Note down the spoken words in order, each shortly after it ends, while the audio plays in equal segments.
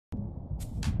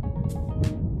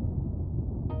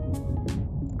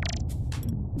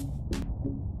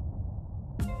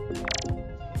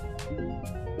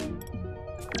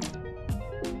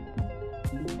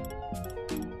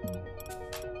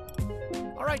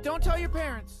right, don't tell your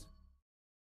parents.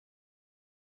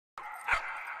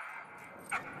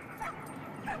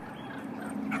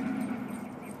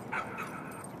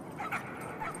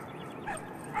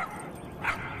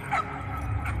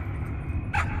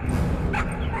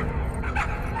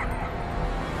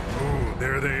 Oh,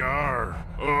 there they are.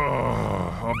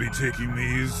 Oh, I'll be taking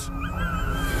these.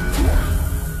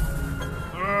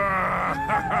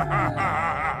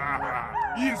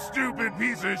 You stupid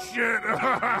piece of shit!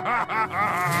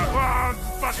 Oh,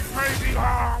 it's fucking crazy!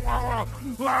 Oh,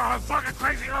 it's fucking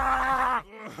crazy!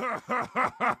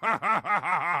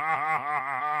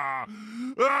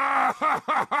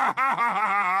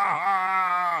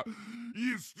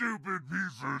 You stupid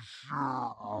piece of shit!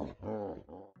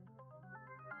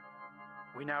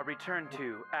 We now return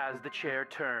to As the Chair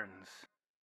Turns.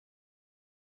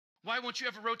 Why won't you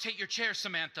ever rotate your chair,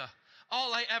 Samantha?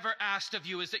 All I ever asked of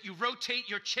you is that you rotate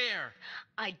your chair.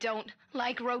 I don't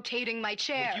like rotating my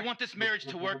chair. If you want this marriage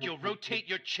to work, you'll rotate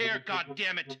your chair,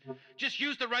 goddammit. Just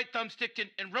use the right thumbstick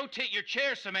and rotate your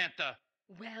chair, Samantha.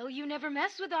 Well, you never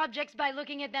mess with objects by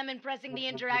looking at them and pressing the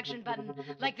interaction button,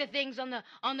 like the things on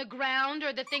the ground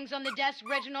or the things on the desk,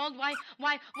 Reginald. Why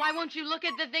won't you look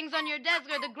at the things on your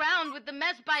desk or the ground with the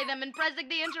mess by them and pressing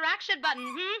the interaction button,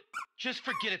 Just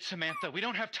forget it, Samantha. We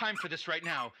don't have time for this right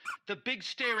now. The big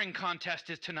staring contest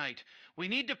is tonight. We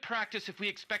need to practice if we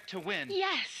expect to win.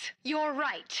 Yes, you're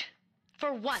right.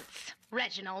 For once,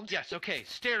 Reginald. Yes, okay.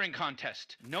 Staring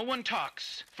contest. No one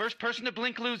talks. First person to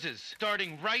blink loses.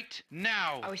 Starting right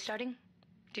now. Are we starting?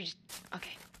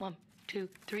 Okay. 1, 2,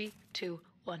 3, 2,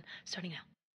 1. Starting now.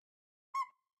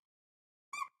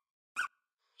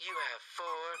 You have 4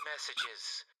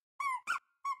 messages.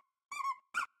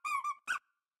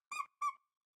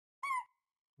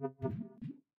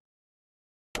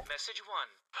 Message 1.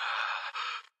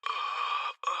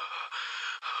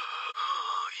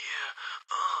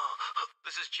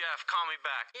 This is Jeff. Call me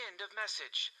back. End of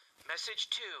message. Message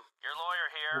 2. Your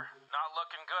lawyer here. Not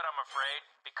looking good, I'm afraid.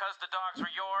 Because the dogs are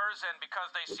yours and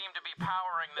because they seem to be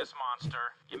powering this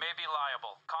monster, you may be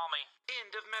liable. Call me.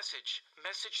 End of message.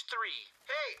 Message 3.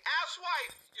 Hey,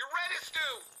 asswife! You're red as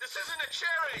stew! This isn't a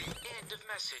charity! End of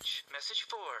message. Message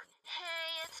 4.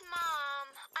 Hey, it's Mom.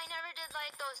 I never did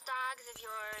like those dogs of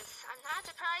yours. I'm not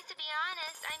surprised, to be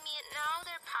honest. I mean, now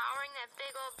they're powering that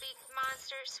big old beaked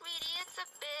monster. Sweetie, it's a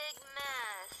big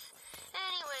mess.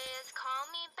 Anyways, call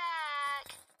me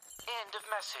back. End of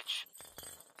message.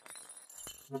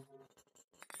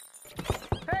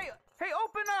 Hey,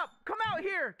 open up! Come out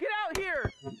here! Get out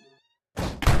here!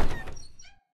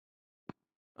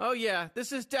 Oh yeah,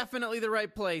 this is definitely the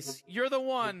right place. You're the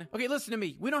one. Okay, listen to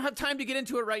me. We don't have time to get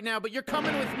into it right now, but you're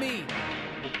coming with me.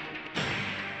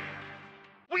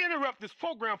 We interrupt this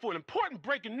program for an important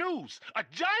breaking news. A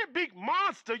giant beak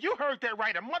monster, you heard that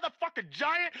right, a motherfucking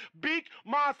giant beak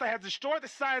monster has destroyed the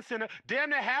science center, damn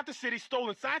near half the city,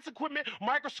 stolen science equipment,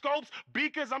 microscopes,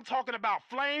 beakers, I'm talking about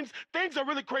flames. Things are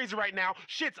really crazy right now.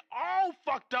 Shit's all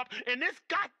fucked up, and this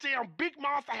goddamn beak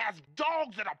monster has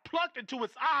dogs that are plugged into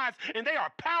his eyes, and they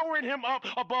are powering him up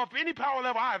above any power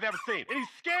level I've ever seen. And he's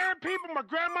scaring people, my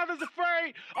grandmother's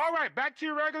afraid. All right, back to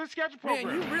your regular schedule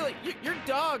program. Man, your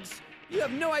dogs... You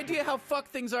have no idea how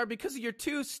fucked things are because of your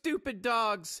 2 stupid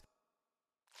dogs.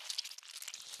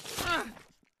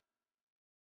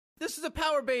 This is a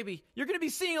power baby. You're gonna be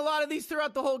seeing a lot of these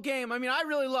throughout the whole game. I mean, I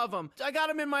really love them. I got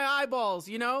them in my eyeballs,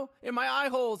 you know? In my eye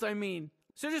holes, I mean.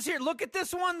 So just here, look at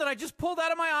this one that I just pulled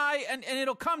out of my eye, and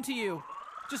it'll come to you.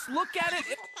 Just look at it.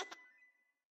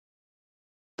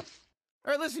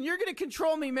 Alright, listen, you're gonna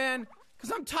control me, man.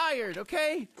 Because I'm tired,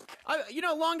 okay? You know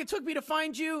how long it took me to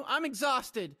find you? I'm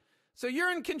exhausted. So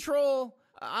you're in control.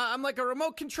 I'm like a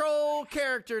remote control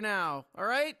character now, all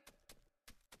right?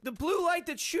 The blue light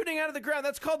that's shooting out of the ground,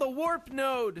 that's called the warp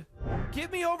node.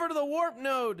 Get me over to the warp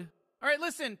node. All right,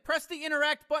 listen, press the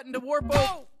interact button to warp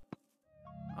over.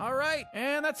 All right,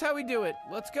 and that's how we do it.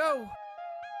 Let's go.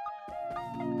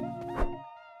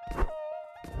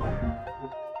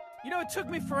 You know, it took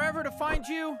me forever to find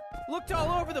you. Looked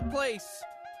all over the place.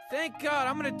 Thank God.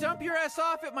 I'm gonna dump your ass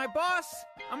off at my boss.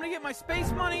 I'm gonna get my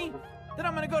space money. Then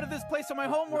I'm gonna go to this place on my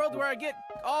homeworld where I get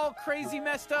all crazy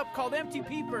messed up called Empty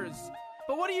Peepers.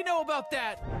 But what do you know about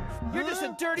that? You're just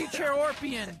a dirty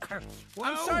Chairorpian.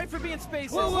 I'm sorry for being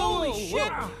spaceless. Holy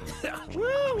shit!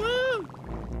 Woo woo!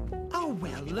 Oh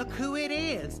well, look who it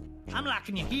is. I'm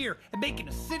locking you here and making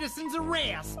a citizen's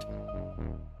arrest.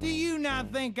 Do you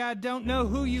not think I don't know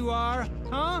who you are?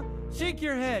 Huh? Shake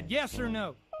your head, yes or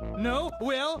no? No?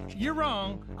 Well, you're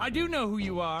wrong. I do know who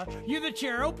you are. You're the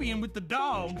Chairorpian with the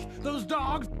dogs. Those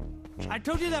dogs. I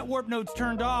told you that warp node's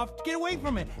turned off. Get away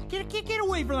from it. Get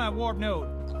away from that warp node.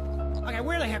 Okay,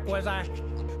 where the heck was I?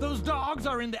 Those dogs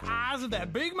are in the eyes of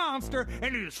that big monster,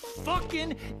 and it is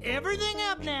fucking everything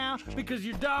up now because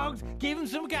your dogs gave him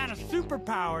some kind of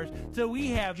superpowers. So we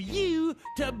have you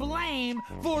to blame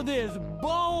for this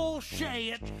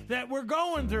bullshit that we're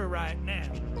going through right now.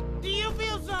 Do you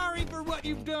feel sorry for what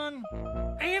you've done?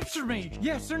 Answer me,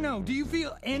 yes or no. Do you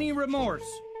feel any remorse?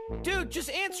 Dude, just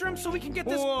answer him so we can get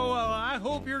this. Whoa, I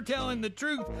hope you're telling the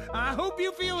truth. I hope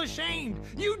you feel ashamed.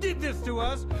 You did this to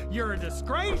us. You're a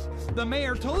disgrace. The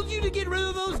mayor told you to get rid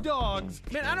of those dogs.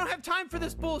 Man, I don't have time for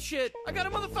this bullshit. I got a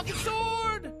motherfucking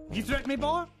sword. You threaten me,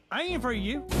 boy? I ain't afraid of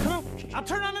you. Come on, I'll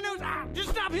turn on the news. Just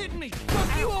stop hitting me.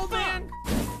 Fuck you, old man.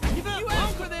 Give up. You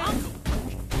asked for this.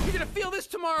 You're gonna feel this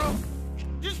tomorrow.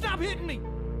 Just stop hitting me.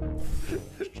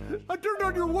 I turned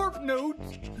on your work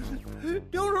notes.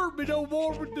 Don't hurt me no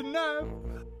more with the knife.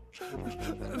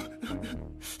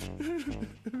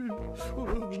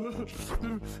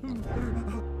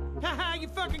 Haha, you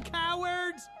fucking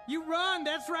cowards! You run,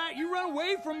 that's right, you run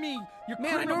away from me. You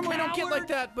Man, I normally don't get like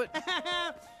that, but...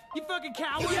 You fucking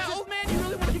cowards! Yeah, old man, you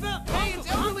really want to give up? Hey,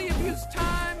 it's elderly abuse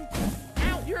time!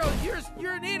 Ow, you're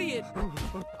an idiot! Oh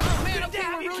man, okay,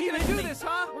 we're really gonna do this,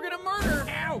 huh? We're gonna murder!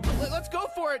 Ow! Let's go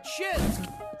for it, shit!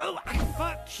 Oh,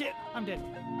 fuck, shit, I'm dead.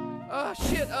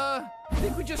 Shit, I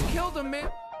think we just killed him,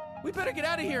 man. We better get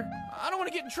out of here. I don't want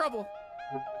to get in trouble.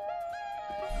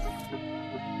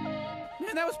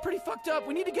 Man, that was pretty fucked up.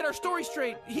 We need to get our story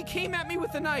straight. He came at me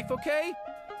with a knife, okay?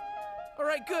 All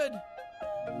right, good.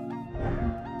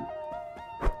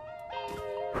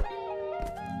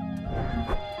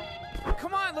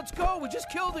 Come on, let's go. We just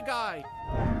killed a guy.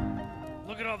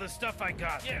 Look at all the stuff I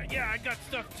got. Yeah, I got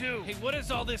stuff too. Hey, what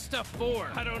is all this stuff for?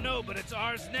 I don't know, but it's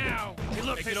ours now. Hey,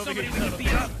 look, there's somebody we can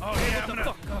beat up. Oh, yeah, I'm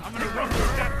gonna run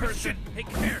with that person. Hey,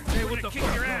 come here. Hey, what the kick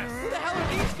your ass. Who the hell are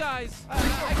these guys?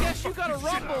 I guess you got a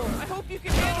rumble. I hope you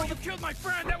can handle you killed my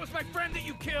friend. That was my friend that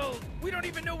you killed. We don't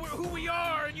even know who we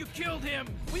are, and you killed him.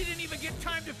 We didn't even get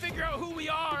time to figure out who we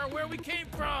are or where we came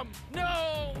from.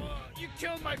 No, you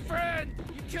killed my friend.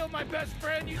 You killed my best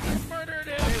friend. You just murdered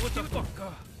him. Hey, what the fuck?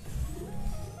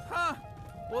 Huh.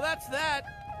 Well, that's that.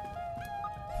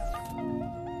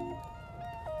 All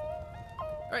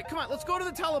right, come on. Let's go to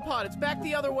the telepod. It's back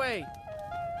the other way.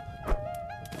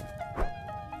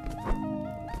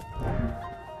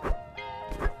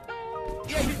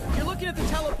 Yeah, you're looking at the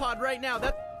telepod right now.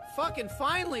 Fucking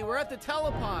finally, we're at the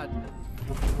telepod.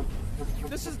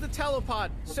 This is the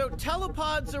telepod. So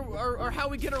telepods are how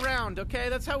we get around, okay?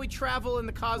 That's how we travel in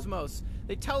the cosmos.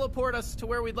 They teleport us to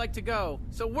where we'd like to go.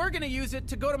 So we're gonna use it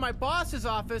to go to my boss's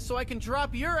office so I can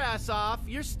drop your ass off,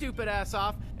 your stupid ass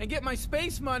off, and get my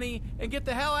space money and get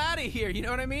the hell out of here, you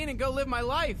know what I mean? And go live my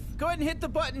life. Go ahead and hit the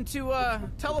button to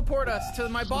teleport us to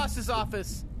my boss's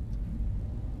office.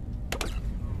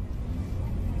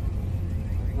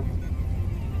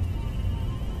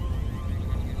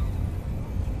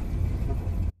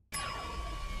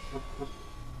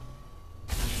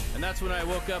 And that's when I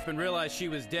woke up and realized she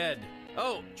was dead.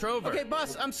 Oh, Trover. Okay,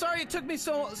 boss, I'm sorry it took me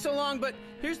so long, but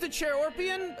here's the Chair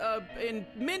Orpian, in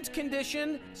mint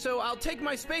condition, so I'll take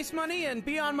my space money and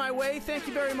be on my way. Thank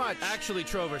you very much. Actually,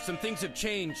 Trover, some things have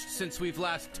changed since we've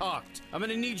last talked. I'm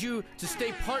gonna need you to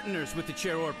stay partners with the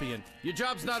Chair Orpian. Your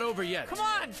job's not over yet. Come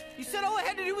on! You said all I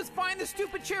had to do was find the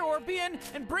stupid Chair Orpian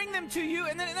and bring them to you,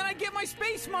 and then I get my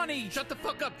space money! Shut the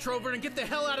fuck up, Trover, and get the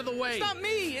hell out of the way! It's not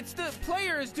me! It's the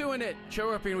players doing it! Chair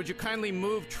Orpian, would you kindly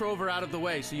move Trover out of the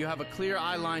way so you have a clear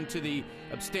eye line to the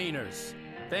abstainers?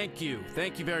 Thank you.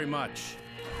 Thank you very much.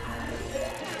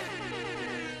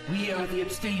 We are the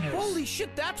abstainers. Holy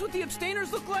shit, that's what the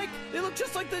abstainers look like? They look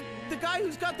just like the guy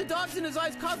who's got the dogs in his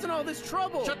eyes causing all this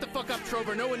trouble. Shut the fuck up,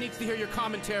 Trover. No one needs to hear your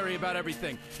commentary about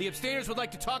everything. The abstainers would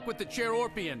like to talk with the Chair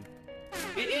Orpian.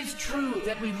 It is true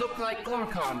that we look like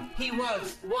Glorcon. He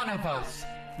was one of us.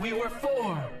 We were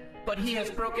 4, but he has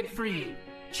broken free.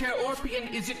 Chair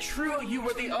Orpian, is it true you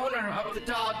were the owner of the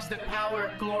dogs that power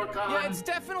Glorcon? Yeah, it's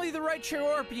definitely the right Chair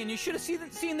Orpian. You should have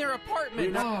seen their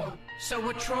apartment. Oh, so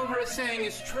what Trover is saying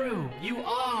is true. You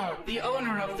are the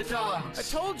owner of the dogs.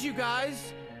 I told you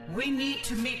guys. We need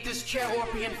to meet this Chair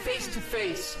Orpian face to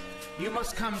face. You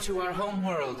must come to our home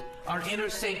world, our inner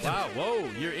sanctum. Wow, whoa,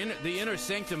 you're in the inner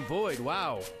sanctum void.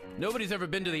 Wow. Nobody's ever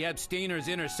been to the abstainer's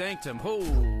inner sanctum. Oh,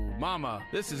 mama.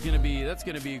 That's gonna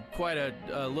be quite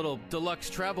a little deluxe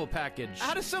travel package.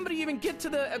 How does somebody even get to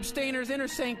the abstainer's inner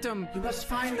sanctum? You must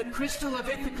find the Crystal of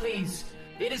Ithacles.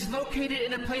 It is located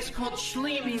in a place called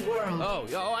Schleemy World.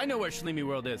 Oh, I know where Schleemy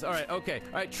World is. All right, okay.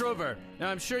 All right, Trover. Now,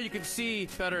 I'm sure you can see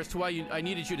better as to why I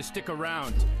needed you to stick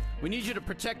around. We need you to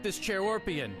protect this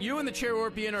Chairorpian. You and the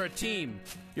Chairorpian are a team.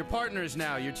 You're partners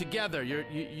now. You're together.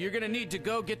 You're gonna need to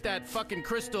go get that fucking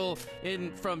crystal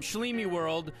from Schleemy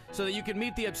World so that you can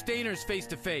meet the abstainers face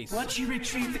to face. Once you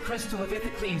retrieve the crystal of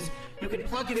Ithacles, you can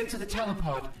plug it into the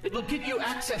telepod. It will give you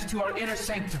access to our inner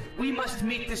sanctum. We must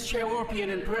meet this Chairorpian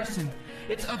in person.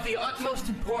 It's of the utmost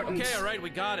importance. Okay, all right, we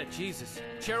got it. Jesus.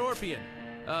 Chairorpian,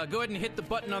 go ahead and hit the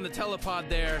button on the telepod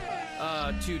there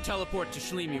to teleport to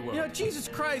Schleemy World. You know, Jesus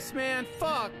Christ, man.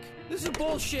 Fuck. This is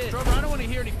bullshit. Trover, I don't want to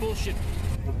hear any bullshit.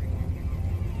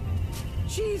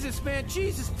 Jesus, man,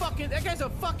 Jesus fucking, that guy's a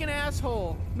fucking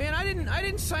asshole. Man, I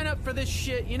didn't sign up for this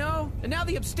shit, you know? And now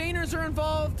the abstainers are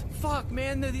involved. Fuck,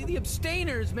 man, the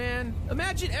abstainers, man.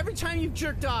 Imagine every time you've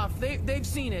jerked off, they've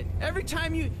seen it. Every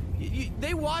time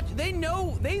they watch, they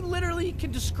know, they literally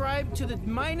can describe to the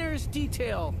minorest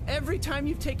detail every time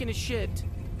you've taken a shit.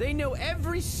 They know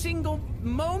every single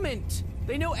moment.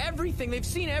 They know everything. They've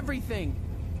seen everything.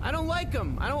 I don't like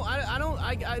them.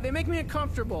 They make me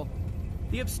uncomfortable.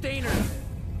 The abstainers.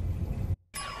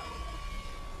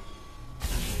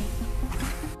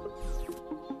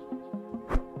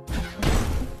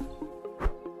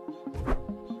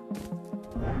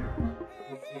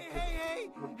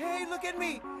 Hey, look at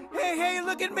me. Hey,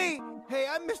 look at me. Hey,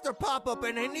 I'm Mr. Pop-Up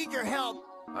and I need your help.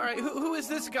 All right, who is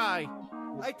this guy?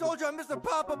 I told you I'm Mr.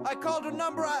 Pop-Up. I called a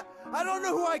number. I don't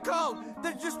know who I called.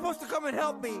 They're just supposed to come and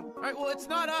help me. All right, well, it's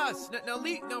not us. No,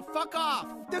 fuck off.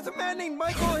 There's a man named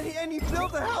Michael, and he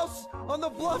built a house on the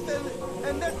bluff,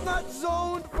 and that's not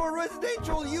zoned for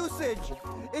residential usage.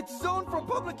 It's zoned for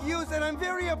public use, and I'm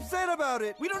very upset about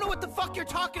it. We don't know what the fuck you're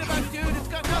talking about, dude. It's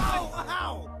got nothing.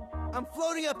 Ow! I'm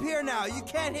floating up here now. You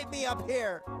can't hit me up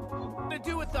here. To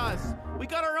do with us. We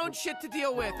got our own shit to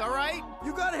deal with, all right?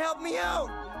 You gotta help me out.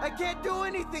 I can't do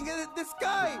anything. This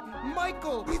guy,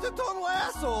 Michael, he's a total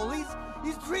asshole.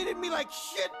 He's treated me like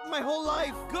shit my whole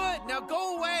life. Good, now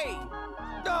go away.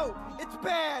 No, it's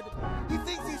bad. He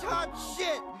thinks he's hot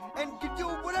shit and can do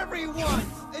whatever he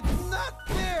wants. It's not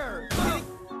fair.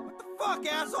 What the fuck,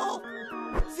 asshole?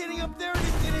 Sitting up there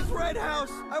in his red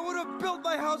house. I would have built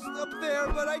my house up there,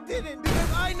 but I didn't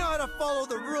because I know how to follow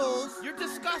the rules. You're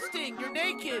disgusting. You're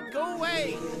naked. Go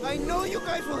away. I know you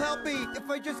guys will help me if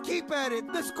I just keep at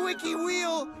it. The squeaky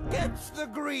wheel gets the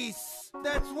grease.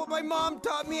 That's what my mom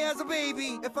taught me as a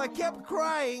baby. If I kept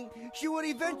crying, she would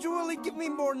eventually give me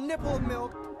more nipple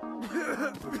milk.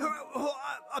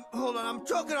 Hold on, I'm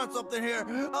choking on something here.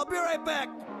 I'll be right back.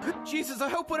 Jesus, I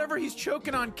hope whatever he's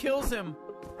choking on kills him.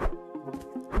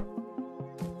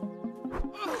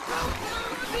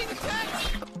 I'm being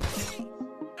attacked!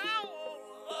 Ow!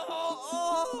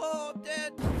 Oh,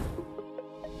 dead.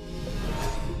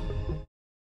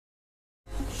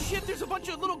 Shit, there's a bunch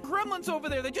of little gremlins over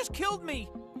there. They just killed me.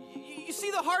 You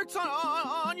see the hearts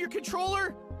on your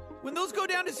controller? When those go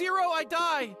down to 0, I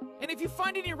die. And if you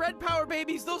find any red power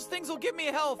babies, those things will give me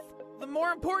health. The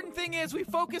more important thing is we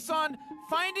focus on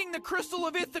finding the crystal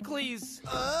of Ithacles.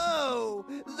 Oh,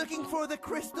 looking for the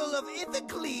crystal of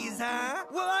Ithacles, huh?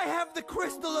 Well, I have the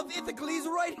crystal of Ithacles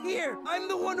right here. I'm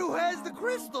the one who has the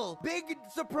crystal. Big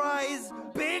surprise,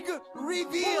 big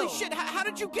reveal. Holy shit, how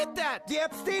did you get that? The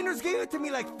abstainers gave it to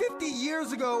me like 50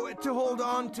 years ago to hold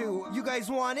on to. You guys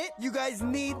want it? You guys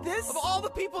need this? Of all the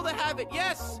people that have it,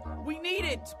 yes, we need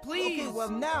it, please. Okay,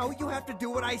 well now you have to do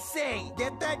what I say.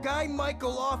 Get that guy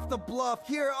Michael off the bluff.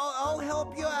 Here, I'll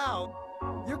help you out.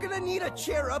 You're gonna need a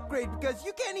chair upgrade because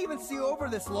you can't even see over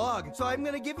this log. So I'm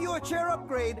gonna give you a chair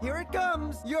upgrade. Here it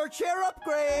comes. Your chair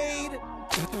upgrade.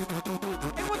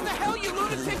 Hey, what the hell, you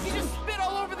lunatics? You just spit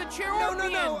all over the chair.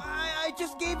 No. I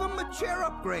just gave him a chair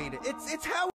upgrade. It's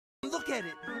how. Look at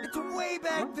it. It's way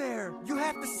back there. You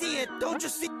have to see it. Don't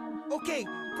just see. Okay,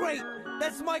 great.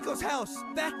 That's Michael's house.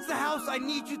 That's the house I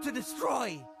need you to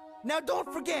destroy. Now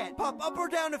don't forget, pop up or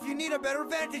down if you need a better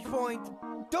vantage point.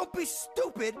 Don't be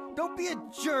stupid. Don't be a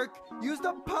jerk. Use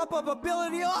the pop-up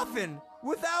ability often.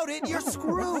 Without it, you're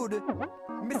screwed.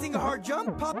 Missing a hard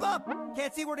jump? Pop up.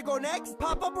 Can't see where to go next?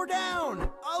 Pop up or down.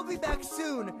 I'll be back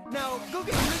soon. Now, go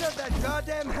get rid of that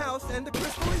goddamn house and the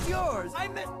crystal is yours.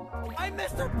 I'm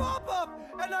Mr. Pop-Up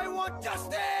and I want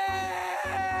justice!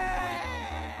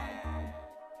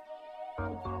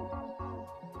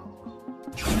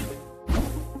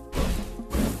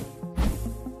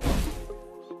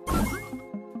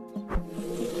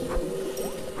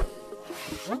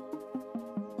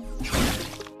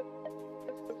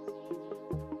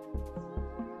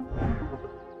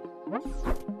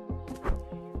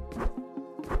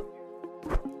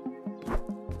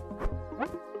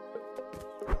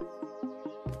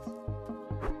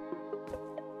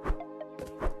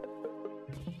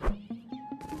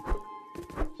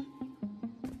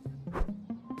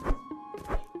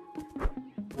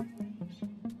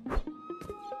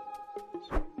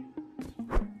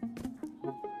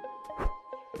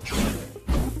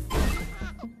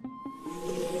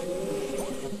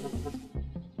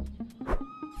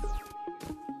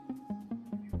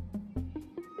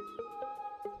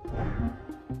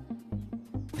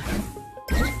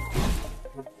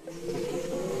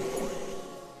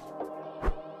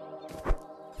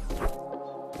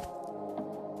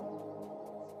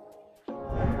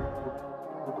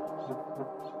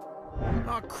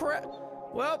 Oh, crap.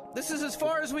 Well, this is as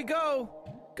far as we go.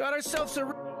 Got ourselves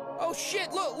a... Oh,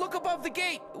 shit, look above the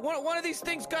gate. One of these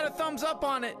things got a thumbs up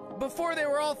on it. Before they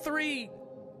were all three,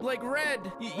 like, red.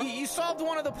 You solved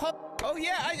one of the Oh,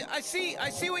 yeah, I see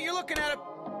what you're looking at.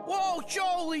 Whoa,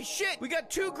 holy shit. We got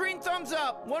 2 green thumbs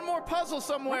up. One more puzzle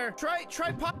somewhere. Try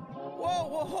Whoa,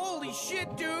 well, holy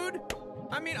shit, dude.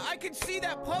 I mean, I can see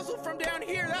that puzzle from down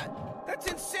here. That's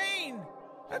insane.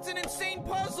 That's an insane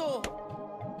puzzle.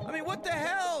 I mean, what the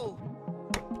hell?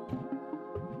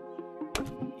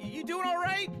 You doing all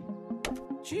right?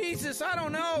 Jesus, I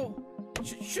don't know.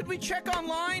 Should we check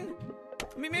online?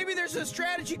 I mean, maybe there's a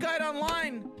strategy guide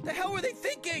online. The hell were they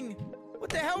thinking? What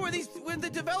the hell were the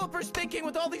developers thinking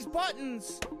with all these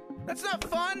buttons? That's not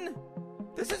fun.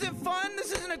 This isn't fun.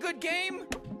 This isn't a good game.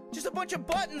 Just a bunch of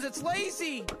buttons. It's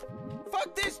lazy.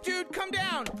 Fuck this, dude. Come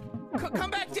down.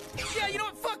 Come back to... Yeah, you know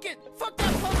what? Fuck it. Fuck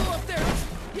that puzzle up there.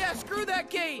 Yeah, screw that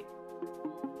gate.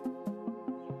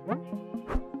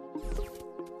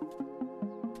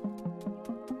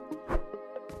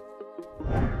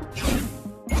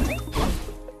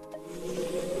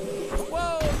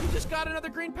 Got another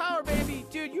green power, baby.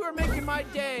 Dude, you are making my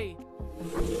day.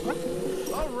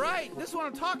 All right, this is what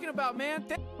I'm talking about, man.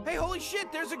 Hey, holy shit,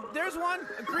 there's one,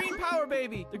 a green power,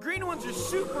 baby. The green ones are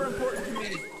super important to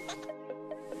me.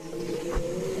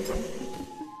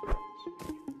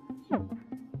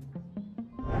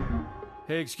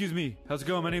 Hey, excuse me. How's it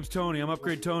going? My name's Tony. I'm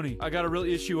Upgrade Tony. I got a real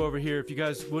issue over here. If you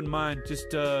guys wouldn't mind just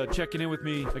checking in with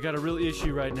me. I got a real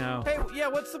issue right now. Hey, yeah,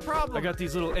 what's the problem? I got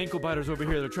these little ankle biters over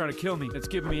here. They're trying to kill me. It's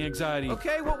giving me anxiety.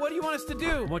 Okay, what do you want us to do?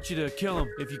 I want you to kill them.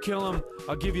 If you kill them,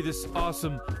 I'll give you this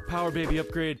awesome Power Baby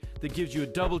upgrade that gives you a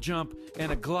double jump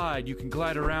and a glide. You can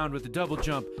glide around with a double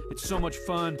jump. It's so much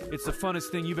fun. It's the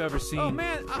funnest thing you've ever seen. Oh,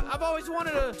 man, I've always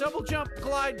wanted a double jump,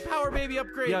 glide, Power Baby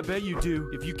upgrade. Yeah, I bet you do.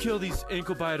 If you kill these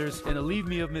ankle biters and alleviate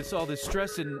me of all this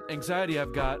stress and anxiety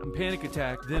I've got and panic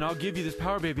attack, then I'll give you this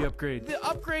Power Baby upgrade. The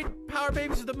upgrade Power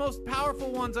Babies are the most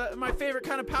powerful ones. My favorite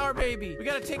kind of Power Baby. We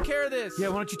gotta take care of this. Yeah,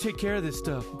 why don't you take care of this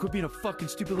stuff? Quit being a fucking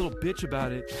stupid little bitch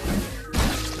about it.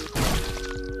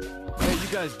 Hey, you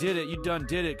guys did it. You done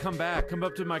did it. Come back. Come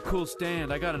up to my cool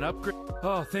stand. I got an upgrade.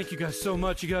 Oh, thank you guys so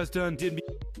much. You guys done did me.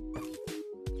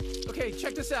 Okay,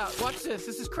 check this out. Watch this.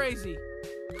 This is crazy.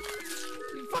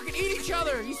 Fucking eat each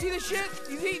other. You see this shit?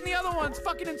 He's eating the other ones.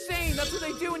 Fucking insane. That's what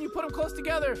they do when you put them close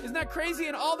together. Isn't that crazy?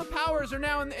 And all the powers are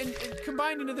now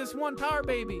combined into this one Power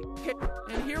Baby. Okay,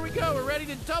 and here we go. We're ready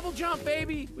to double jump,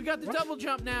 baby. We got the double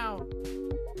jump now.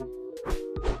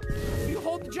 You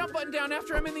hold the jump button down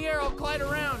after I'm in the air. I'll glide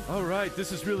around. All right,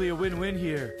 this is really a win-win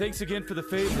here. Thanks again for the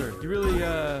favor. You really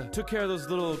took care of those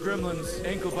little gremlins,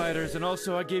 ankle biters, and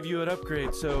also I gave you an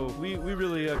upgrade. So we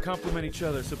really complement each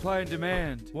other. Supply and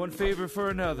demand. One favor for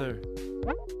another.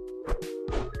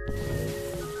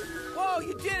 Whoa,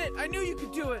 you did it! I knew you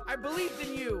could do it. I believed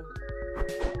in you.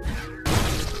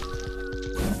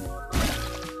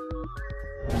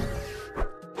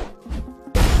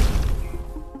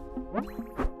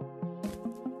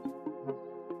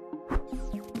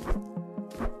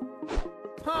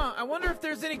 I wonder if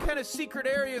there's any kind of secret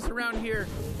areas around here.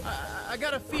 I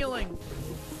got a feeling.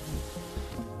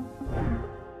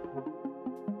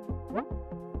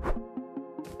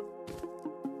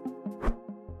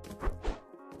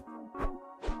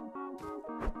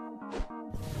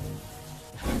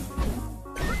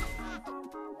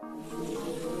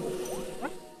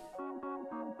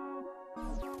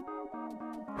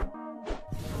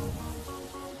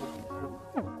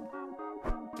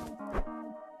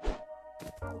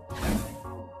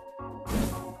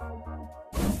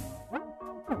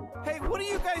 What are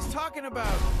you guys talking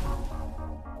about?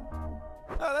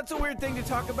 Oh, that's a weird thing to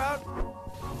talk about.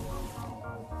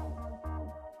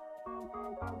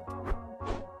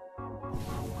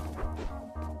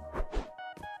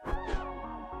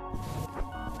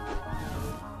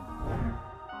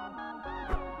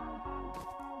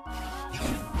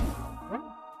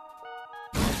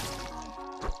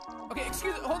 Okay,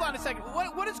 excuse me, hold on a second.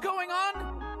 What is going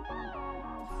on?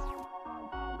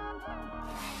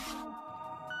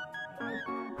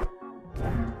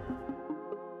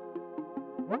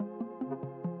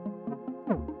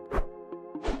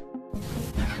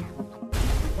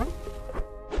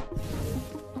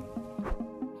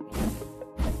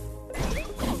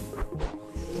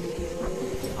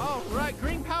 All right,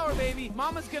 green power, baby.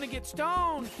 Mama's gonna get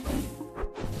stoned.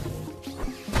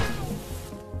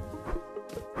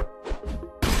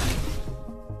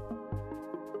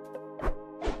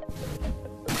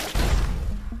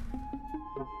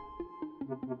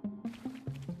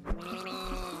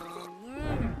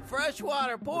 fresh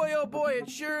water. Boy, oh boy, it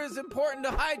sure is important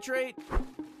to hydrate.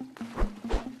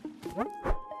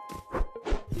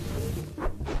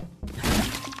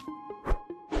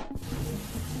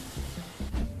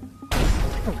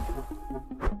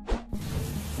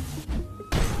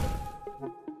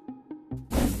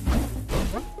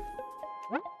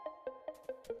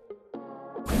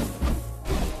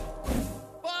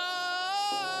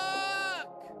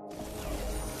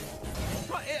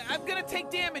 I'm gonna take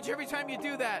damage every time you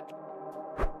do that.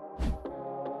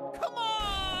 Come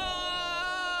on!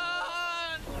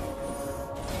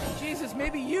 Jesus,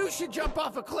 maybe you should jump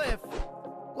off a cliff.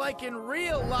 Like in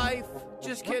real life.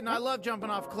 Just kidding, I love jumping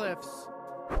off cliffs.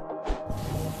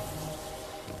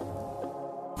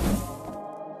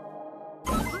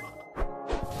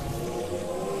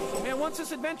 Man, once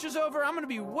this adventure's over, I'm gonna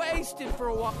be wasted for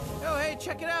a while. Oh, hey,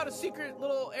 check it out, a secret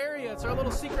little area. It's our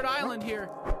little secret island here.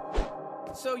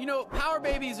 So, you know, power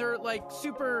babies are, like,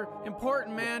 super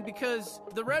important, man, because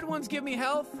the red ones give me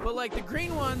health, but, like, the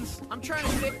green ones, I'm trying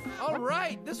to save. All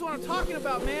right, this is what I'm talking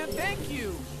about, man. Thank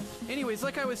you. Anyways,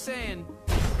 like I was saying,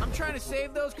 I'm trying to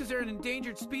save those because they're an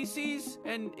endangered species,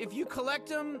 and if you collect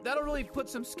them, that'll really put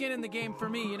some skin in the game for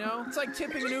me, you know? It's like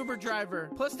tipping an Uber driver.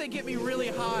 Plus, they get me really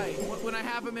high when I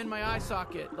have them in my eye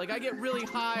socket. Like, I get really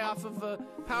high off of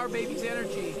Power Baby's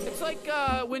energy. It's like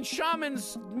when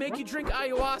shamans make you drink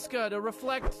ayahuasca to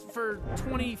reflect for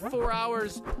 24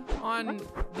 hours on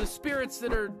the spirits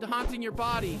that are haunting your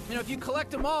body. You know, if you collect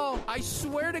them all, I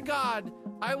swear to God,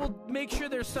 I will make sure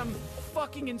there's some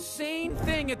fucking insane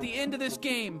thing at the end of this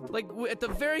game. Like, at the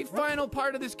very final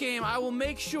part of this game, I will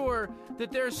make sure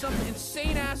that there's some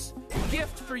insane-ass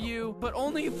gift for you, but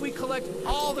only if we collect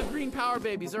all the green Power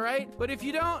Babies, alright? But if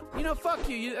you don't, you know, fuck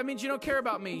you. That means you don't care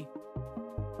about me.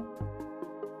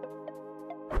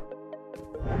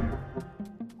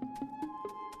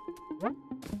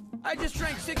 I just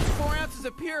drank 64 ounces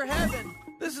of pure heaven.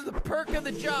 This is the perk of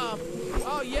the job.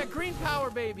 Oh yeah, green Power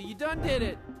Baby, you done did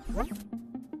it.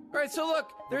 Alright, so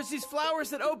look, there's these flowers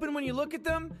that open when you look at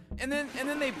them, and then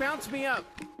they bounce me up.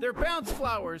 They're bounce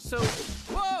flowers, so...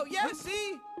 Whoa, yeah,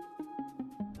 see?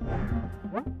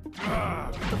 What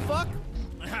the fuck?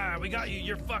 We got you.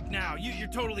 You're fucked now. You're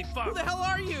totally fucked. Who the hell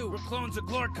are you? We're clones of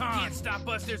Glorcon. Can't stop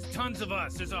us. There's tons of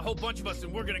us. There's a whole bunch of us,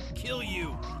 and we're gonna kill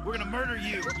you. We're gonna murder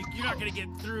you. You're not gonna get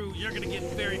through. You're not gonna get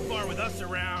very far with us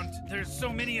around. There's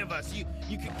so many of us. You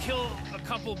could kill a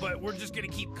couple, but we're just gonna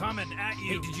keep coming at you.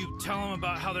 Hey, did you tell them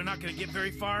about how they're not gonna get very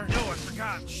far? No, I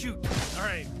forgot. Shoot. All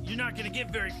right, you're not gonna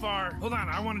get very far. Hold on,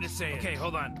 I wanted to say it. Okay,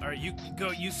 hold on. All right, you go.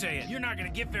 You say it. You're not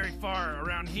gonna get very far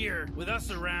around here with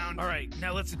us around. All right,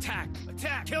 now let's attack.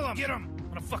 Attack. Kill him. Get him. I'm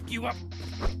gonna fuck you up.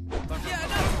 Yeah,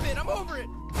 enough of it. I'm over it.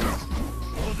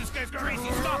 Oh, this guy's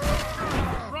crazy. Stop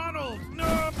him. Ronald.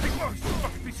 No. Big boss. You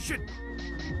fucking piece of shit.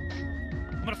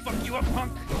 I'm gonna fuck you up,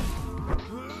 punk.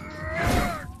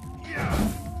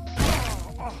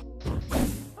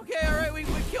 Okay, all right. We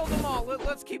killed them all.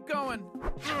 Let's keep going.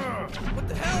 What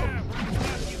the hell?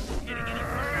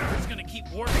 It's gonna keep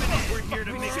warping it. We're here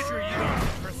to make sure you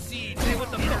don't proceed. Say what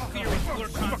the fuck here with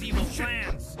Glorcon's evil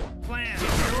plans.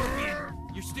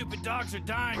 Your stupid dogs are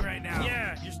dying right now.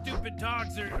 Yeah, your stupid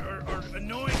dogs are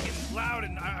annoying and loud,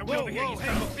 and I went over here, you son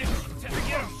of a bitch. Get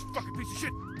him, fucking piece of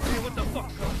shit. Hey, what the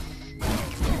fuck?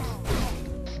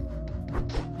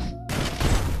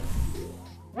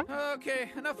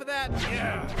 Okay, enough of that.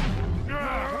 Yeah.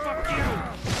 Fuck you.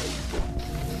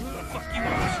 Fuck you.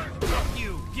 Fuck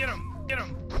you. Get him. Get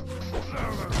him.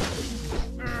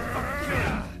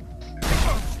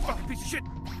 Fucking piece of shit.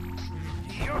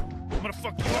 I'm gonna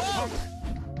fuck you up, punk.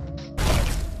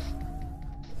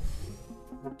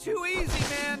 Too easy,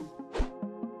 man.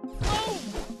 Oh!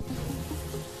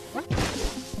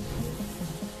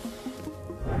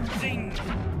 Zing!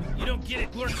 You don't get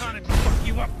it, Glorcon, and fuck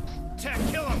you up. Attack,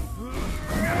 kill him.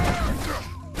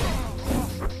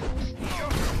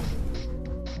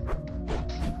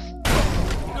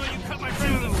 No, you cut my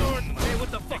friend with a sword. Hey, what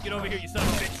the fuck? Get over here, you son of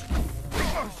a bitch.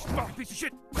 Fucking piece of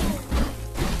shit.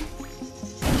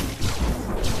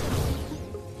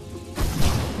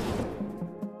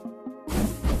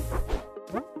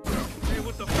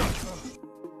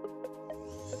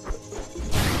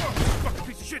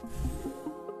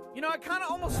 You know, I kind of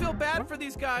almost feel bad for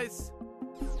these guys.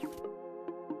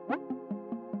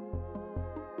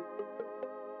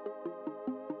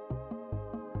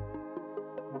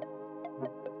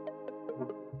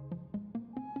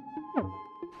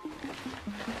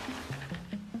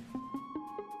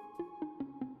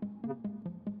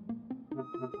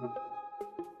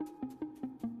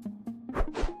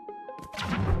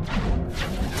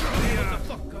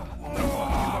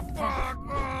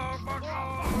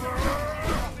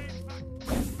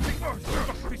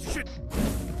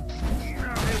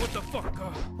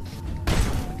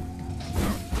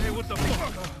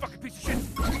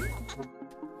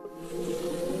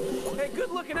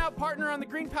 looking out, partner, on the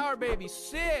green power baby.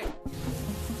 Sick.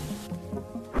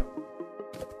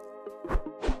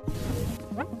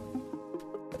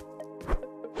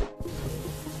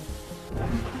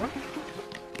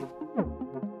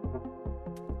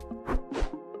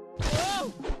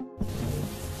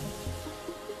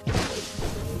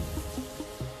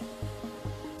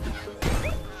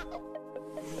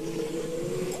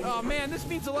 Oh man, this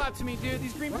means a lot to me, dude.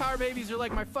 These green power babies are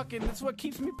like my fucking, this is what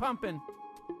keeps me pumping.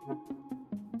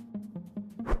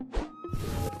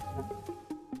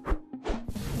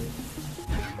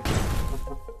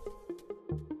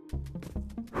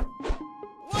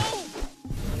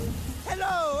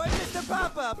 Hello, I'm Mr.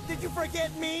 Pop-Up. Did you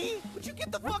forget me? Would you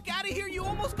get the fuck out of here? You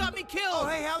almost got me killed. Oh,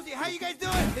 hey, how you guys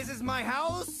doing? This is my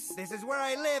house. This is where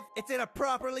I live. It's in a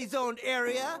properly zoned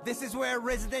area. This is where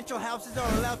residential houses are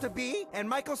allowed to be. And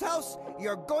Michael's house,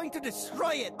 you're going to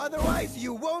destroy it. Otherwise,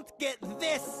 you won't get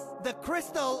this. The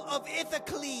Crystal of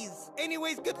Ithacles.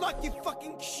 Anyways, good luck, you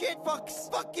fucking shit fucks.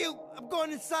 Fuck you. I'm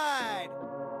going inside.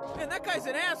 Man, that guy's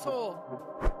an asshole.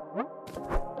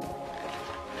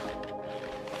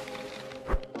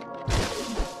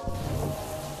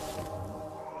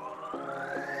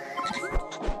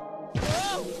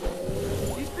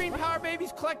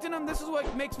 Babies collecting them, this is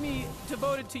what makes me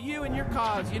devoted to you and your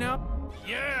cause, you know?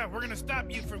 Yeah, we're gonna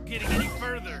stop you from getting any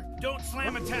further. Don't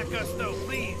slam attack us though,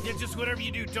 please. Yeah, just whatever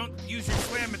you do, don't use your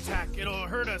slam attack. It'll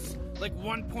hurt us like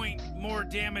 1 point more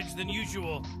damage than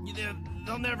usual.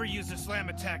 They'll never use a slam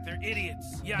attack, they're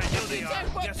idiots. Yeah, I know they are.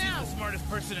 Guess who's the smartest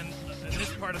person in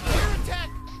this part of the... Air attack!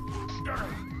 I'm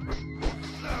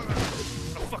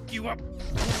gonna fuck you up.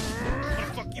 I'm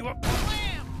gonna fuck you up.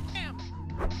 Slam! Slam!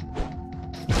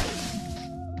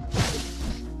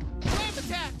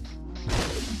 Attack!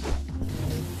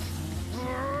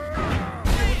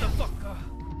 What the fuck?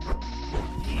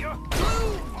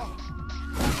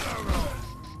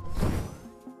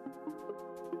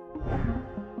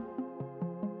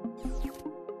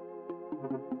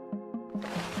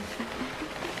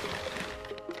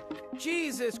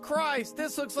 Jesus Christ,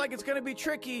 this looks like it's gonna be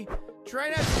tricky. Try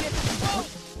not to get... Oh,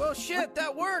 well shit,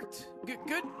 that worked.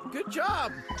 Good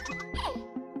job.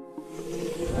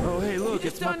 Oh, hey, look,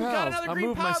 it's my pals. I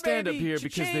moved my stand up here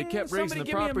because they kept raising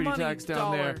the property tax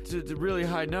down there to really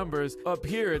high numbers. Up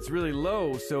here, it's really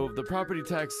low, so the property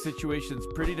tax situation's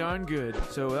pretty darn good.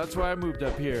 So that's why I moved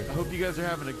up here. I hope you guys are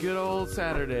having a good old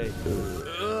Saturday.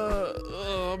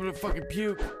 I'm gonna fucking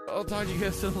puke. I'll talk to you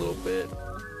guys in a little bit.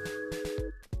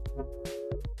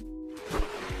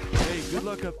 Hey, good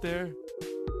luck up there.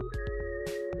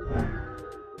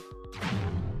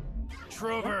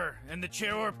 Trover and the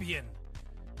Cherorpian.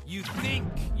 You think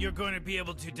you're going to be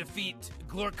able to defeat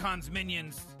Glorkon's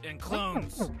minions and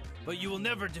clones, but you will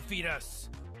never defeat us.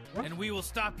 And we will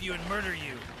stop you and murder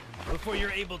you before you're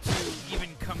able to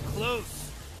even come close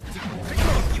to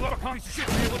fuck you up, piece of shit.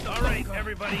 All right,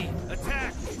 everybody,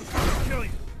 attack. I'll kill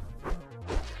you.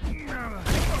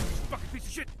 Fucking piece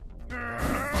of shit.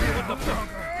 What the fuck?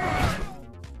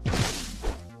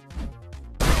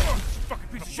 Fucking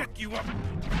piece of shit, you up.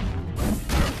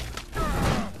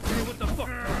 What the fuck?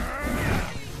 I'm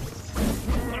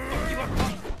gonna fuck you up.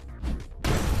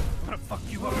 I'm gonna fuck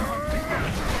you up.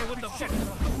 What the shit?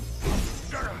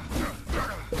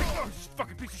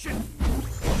 Fucking piece of shit.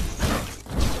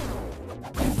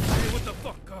 What the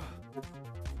fuck?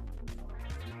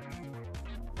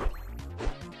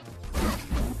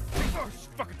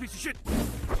 Fucking piece of shit.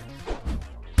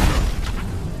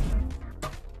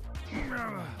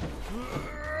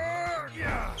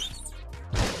 Yeah.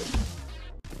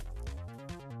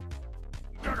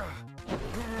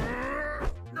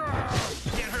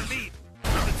 You can't hurt me.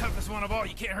 I'm the toughest one of all.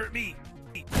 You can't hurt me.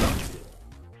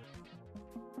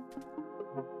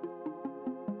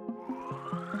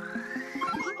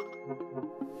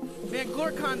 Man,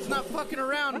 Glorkon's not fucking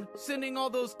around sending all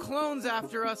those clones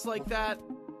after us like that.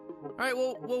 All right,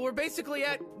 well, we're basically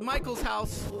at Michael's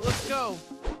house. Let's go.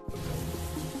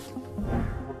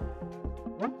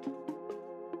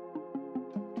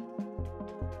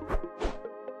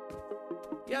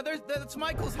 Yeah, that's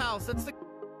Michael's house. That's the...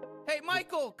 Hey,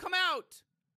 Michael, come out!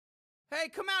 Hey,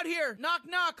 come out here! Knock,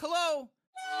 knock, hello?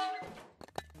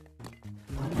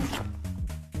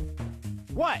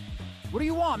 What? What do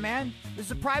you want, man? This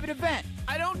is a private event.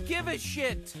 I don't give a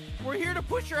shit. We're here to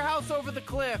push your house over the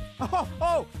cliff.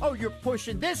 Oh, you're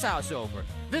pushing this house over.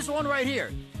 This one right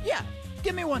here. Yeah,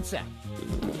 give me 1 sec.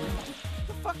 What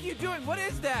the fuck are you doing? What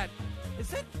is that? Is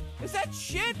Is that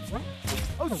shit?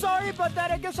 Oh, sorry about that.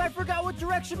 I guess I forgot what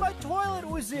direction my toilet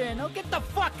was in. Oh, get the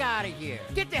fuck out of here.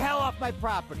 Get the hell off my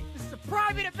property. This is a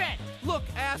private event. Look,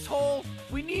 asshole,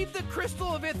 we need the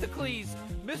Crystal of Ithacles.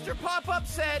 Mr. Pop-Up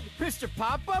said... Mr.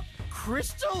 Pop-Up?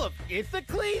 Crystal of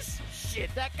Ithacles?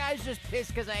 Shit, that guy's just pissed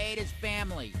because I ate his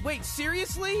family. Wait,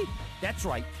 seriously? That's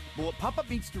right. But what Pop-Up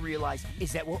needs to realize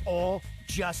is that we're all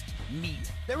just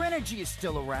meat. Their energy is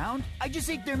still around. I just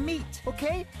ate their meat,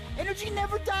 okay? Energy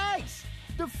never dies.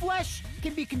 Their flesh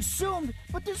can be consumed,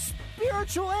 but their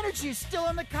spiritual energy is still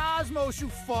in the cosmos, you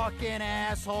fucking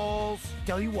assholes.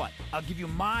 Tell you what, I'll give you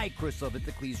my Crystal of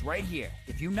Ithacles right here.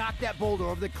 If you knock that boulder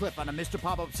over the cliff onto Mr.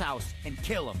 Pop-Up's house and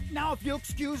kill him. Now, if you'll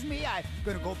excuse me, I'm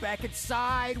gonna go back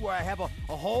inside where I have a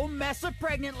whole mess of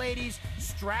pregnant ladies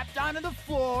strapped onto the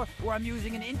floor where I'm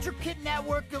using an intricate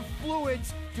network of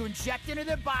fluids to inject into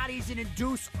their bodies and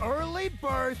induce early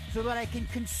birth so that I can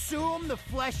consume the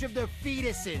flesh of their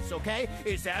fetuses, okay?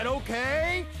 Is that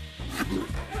okay?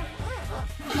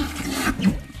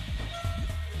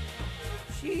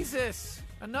 Jesus,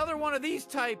 another one of these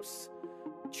types.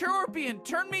 Chirorpian,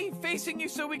 turn me facing you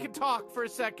so we can talk for a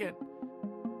second.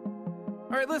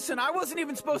 All right, listen, I wasn't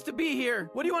even supposed to be here.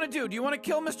 What do you want to do? Do you want to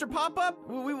kill Mr. Pop-Up?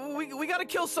 We got to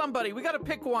kill somebody. We got to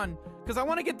pick one. Because I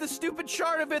want to get this stupid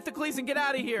shard of Ithacles and get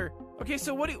out of here. Okay,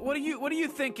 so what are you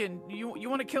thinking? You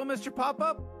want to kill Mr.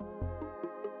 Pop-Up?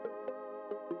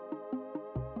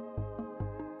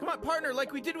 Come on, partner,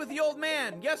 like we did with the old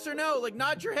man. Yes or no? Like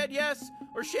nod your head yes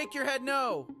or shake your head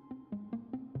no.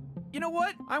 You know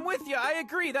what? I'm with you. I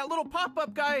agree. That little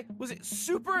pop-up guy was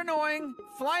super annoying,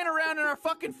 flying around in our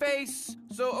fucking face.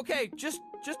 So, okay, just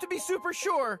to be super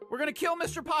sure, we're gonna kill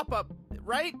Mr. Pop-Up,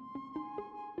 right?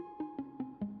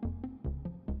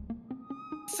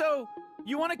 So,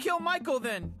 you want to kill Michael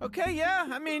then? Okay, yeah.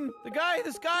 I mean,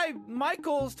 this guy,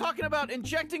 Michael, is talking about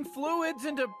injecting fluids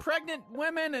into pregnant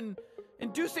women and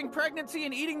inducing pregnancy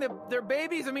and eating their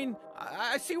babies. I mean,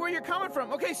 I see where you're coming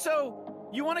from. Okay, so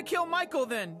you want to kill Michael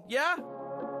then, yeah?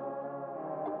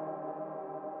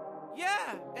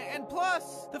 Yeah, and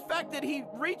plus, the fact that he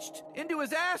reached into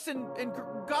his ass and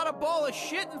got a ball of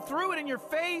shit and threw it in your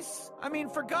face. I mean,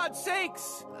 for God's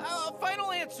sakes.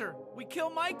 Final answer. We kill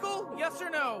Michael, yes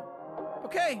or no?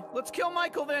 Okay, let's kill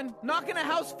Michael then. Knocking a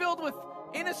house filled with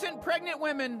innocent pregnant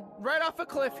women right off a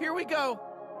cliff. Here we go.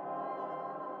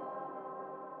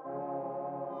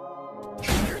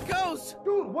 Here it goes.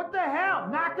 Dude, what the hell?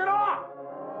 Knock it off!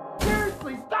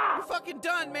 Seriously, stop! You're fucking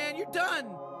done, man. You're done.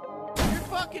 You're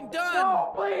fucking done.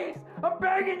 No, please! I'm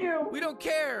begging you! We don't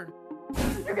care.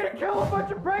 You're gonna kill a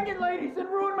bunch of pregnant ladies and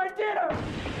ruin my dinner!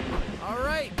 All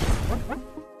right.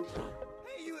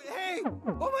 Hey!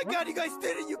 Oh my god, you guys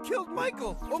did it! You killed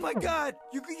Michael! Oh my god!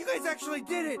 You guys actually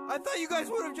did it! I thought you guys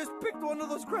would have just picked one of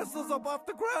those crystals up off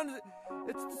the ground.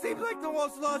 It seems like the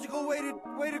most logical way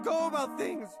to go about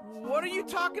things. What are you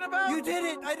talking about? You did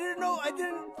it! I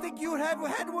didn't think you would have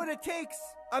had what it takes.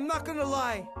 I'm not gonna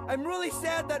lie. I'm really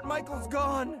sad that Michael's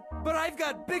gone. But I've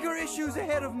got bigger issues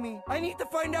ahead of me. I need to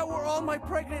find out where all my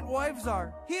pregnant wives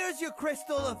are. Here's your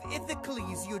Crystal of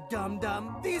Ithacles, you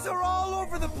dum-dum. These are all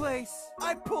over the place.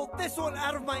 I pulled this one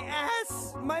out of my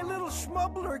ass. My little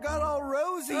schmubbler got all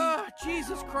rosy. Oh,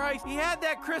 Jesus Christ. He had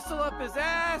that crystal up his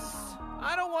ass.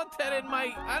 I don't want that in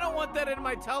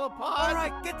my telepod. All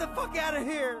right, get the fuck out of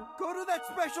here. Go to that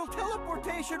special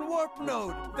teleportation warp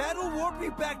node. That'll warp you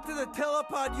back to the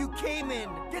telepod you came in.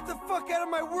 Get the fuck out of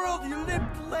my world, you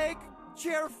limp leg,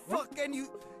 chair fuck, and you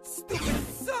stupid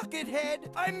socket head.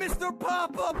 I'm Mr.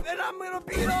 Pop-Up, and I'm gonna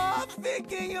be off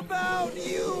thinking about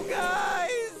you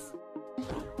guys.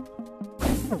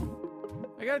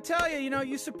 I gotta tell you,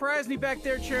 you surprised me back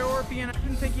there, Chair Orpy, and I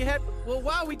didn't think you had... Well,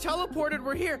 wow, we teleported,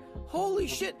 we're here. Holy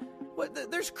shit,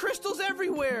 there's crystals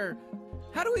everywhere.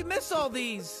 How do we miss all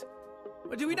these?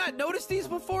 Did we not notice these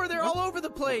before? They're all over the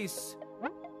place.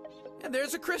 And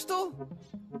there's a crystal.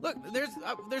 Look,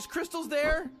 there's crystals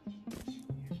there.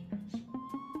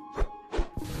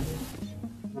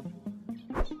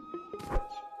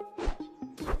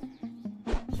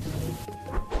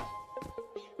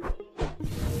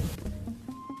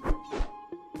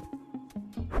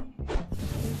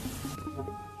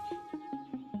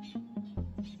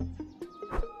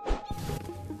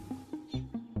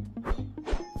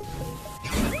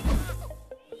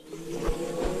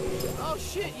 Oh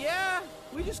shit, yeah!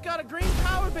 We just got a green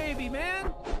power baby, man!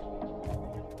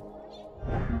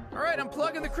 Alright, I'm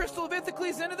plugging the Crystal of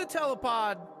Ithacles into the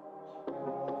telepod.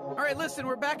 Alright, listen,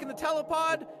 we're back in the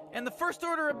telepod, and the first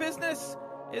order of business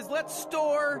is let's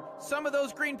store some of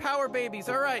those green power babies.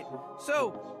 Alright,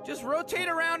 so just rotate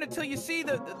around until you see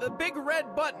the big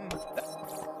red button.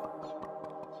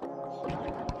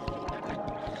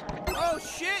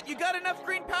 shit, you got enough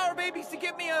green power babies to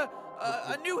give me a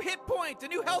new hit point, a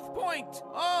new health point.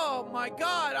 Oh my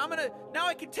god, now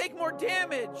I can take more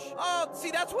damage. Oh,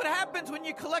 see, that's what happens when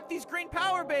you collect these green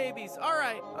power babies. All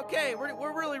right, okay,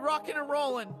 we're really rocking and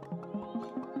rolling.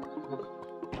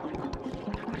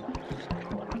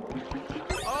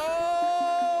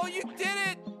 Oh, you did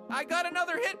it! I got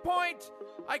another hit point.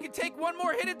 I can take one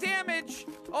more hit of damage.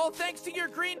 All thanks to your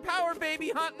green power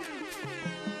baby hunting.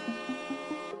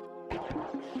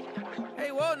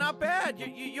 Hey, whoa, not bad.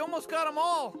 You almost got them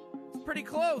all. It's pretty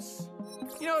close.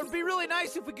 You know, it'd be really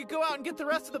nice if we could go out and get the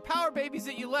rest of the power babies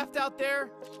that you left out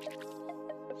there.